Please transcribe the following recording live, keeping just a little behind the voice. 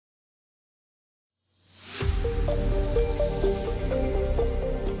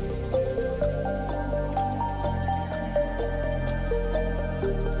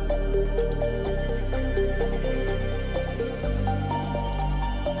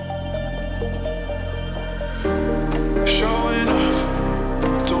showing off.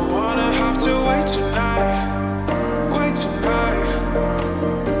 Don't wanna have to wait tonight. Wait tonight.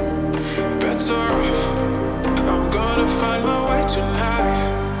 Better off. I'm gonna find my way tonight.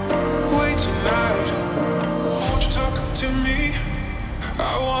 Wait tonight. Won't you talk to me?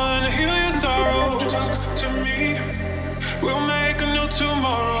 I wanna heal your sorrow. Won't you talk to me? We'll make a new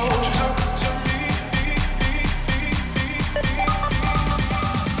tomorrow. Won't you talk to me?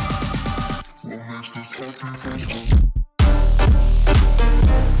 What makes this happy face?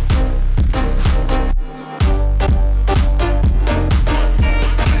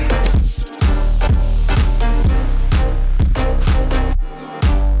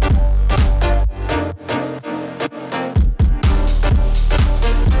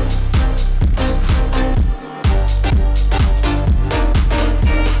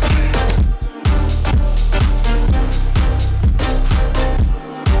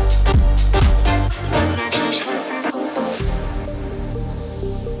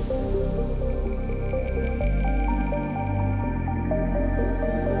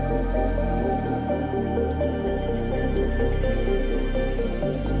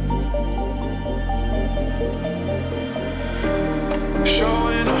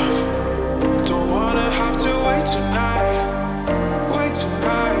 Showing off. Don't wanna have to wait tonight. Wait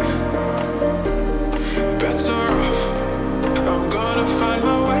tonight. Better off. I'm gonna find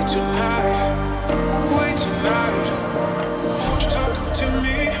my way tonight. Wait tonight. Won't you talk to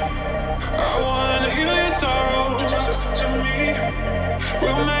me? I wanna heal your sorrow. Won't you talk to me?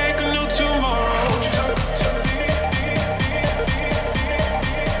 We'll make a new tomorrow. Won't you talk to me?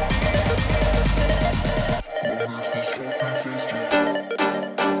 What makes this happy face do?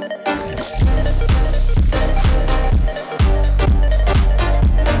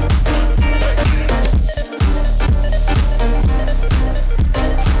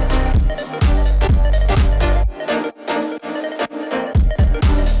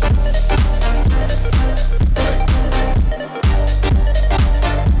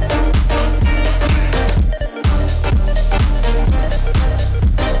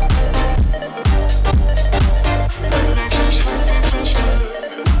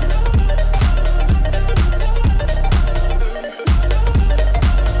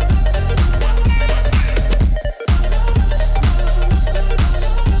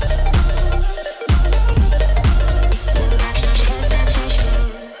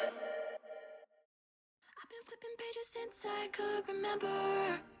 Since I could remember,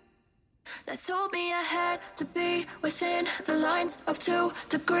 that told me I had to be within the lines of 2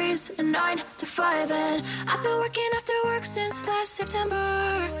 degrees and 9 to 5. And I've been working after work since last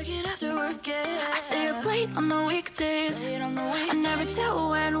September. Working after work, yeah. I stay up late on the weekdays. I never tell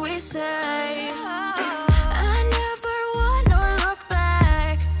when we say. I never wanna look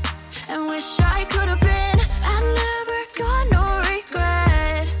back and wish I could have been. I've never got no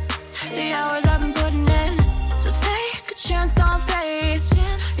regret. The hours I've been putting in. So take a chance on faith.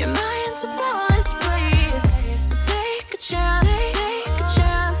 Your mind's a boundless place. So take a chance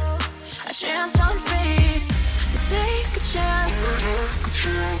on faith. So take a chance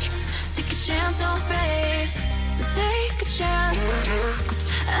on faith. So take a chance.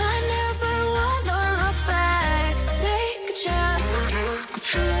 I never wanna look back. Take a chance on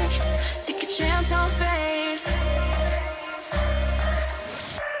faith. Take a chance on faith.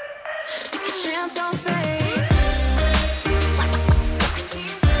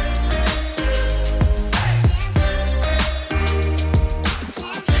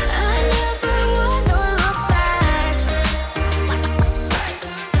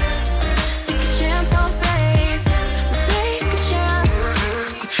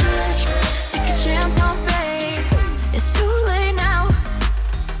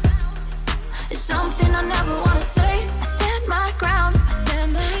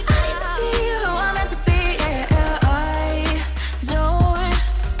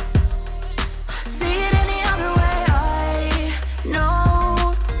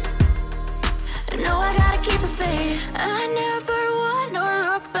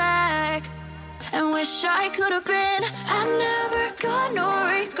 I could have been. I've never got no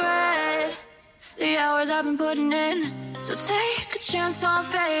regret. The hours I've been putting in. So take a chance on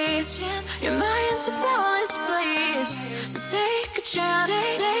faith. Your mind's a boundless place. So take a chance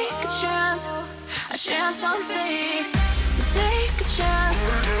on faith. So take a chance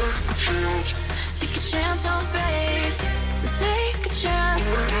on faith. So take a chance.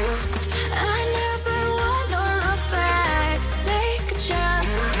 I never wanna look back. Take a chance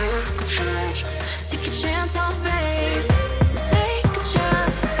on faith. So take a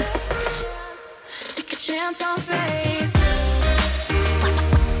chance on faith.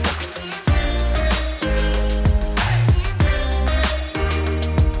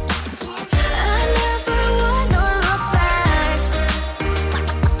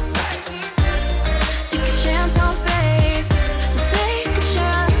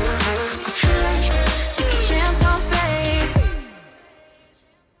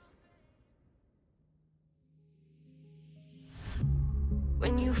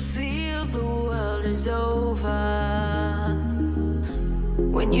 is over.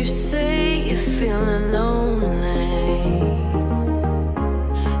 When you say you're feeling lonely,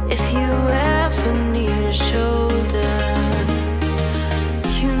 if you ever need a shoulder,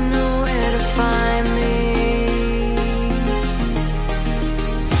 you know where to find me.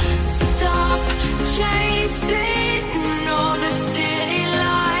 Stop chasing all the city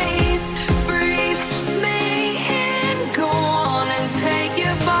lights. Breathe me in, go on and take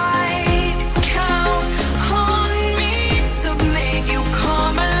your bite. Count on me to make you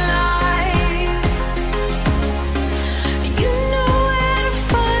come alive. You know where to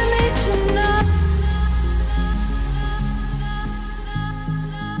find me tonight.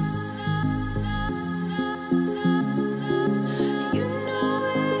 You know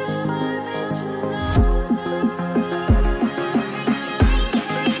where to find me tonight.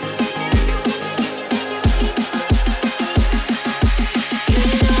 You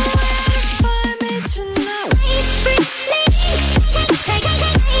know where to find me tonight. Take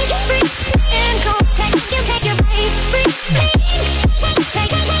and go, take your take your break.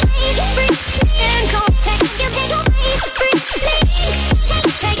 Take and go, take your break. And go, take your take your break.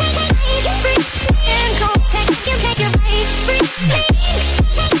 Take and go, take your break. And go, take your take your break.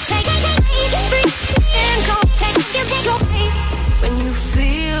 Take and go, take your break. And go, take your take your break. When you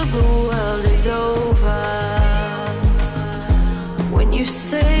feel the world is over, when you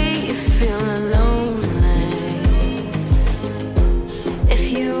say you're feeling lonely, if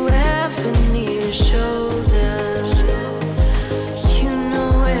you ever need a shoulder, you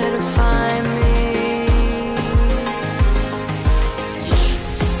know where to find me.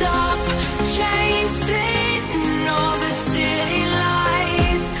 Stop chasing all the city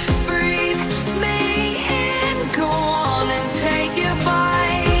lights. Breathe me in, go on and take your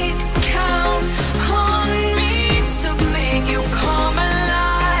bite. Count on me to make you come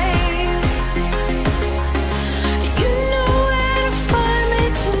alive. You know where to find me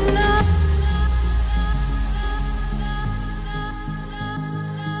tonight.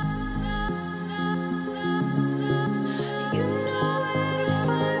 You know where to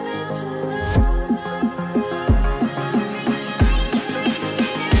find me tonight.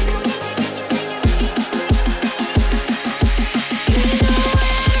 You know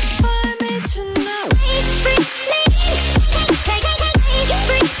where to find me tonight. Take and go, take your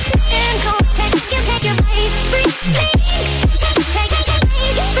break. And go, take your break. Take and go,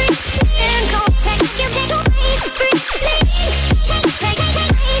 take your break. And go, take your break. Take and go,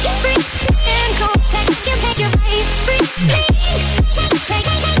 take your break. And go, take your break. Take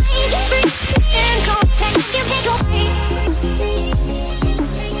and go, take your break. And go, take your break.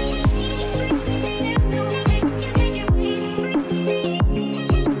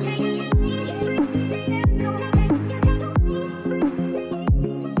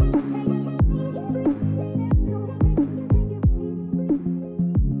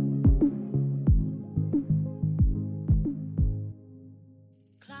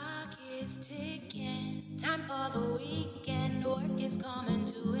 Clock is ticking, time for the weekend. Work is coming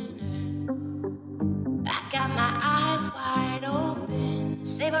to an end. I got my eyes wide open,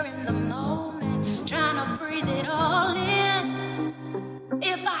 savoring the moment, trying to breathe it all in.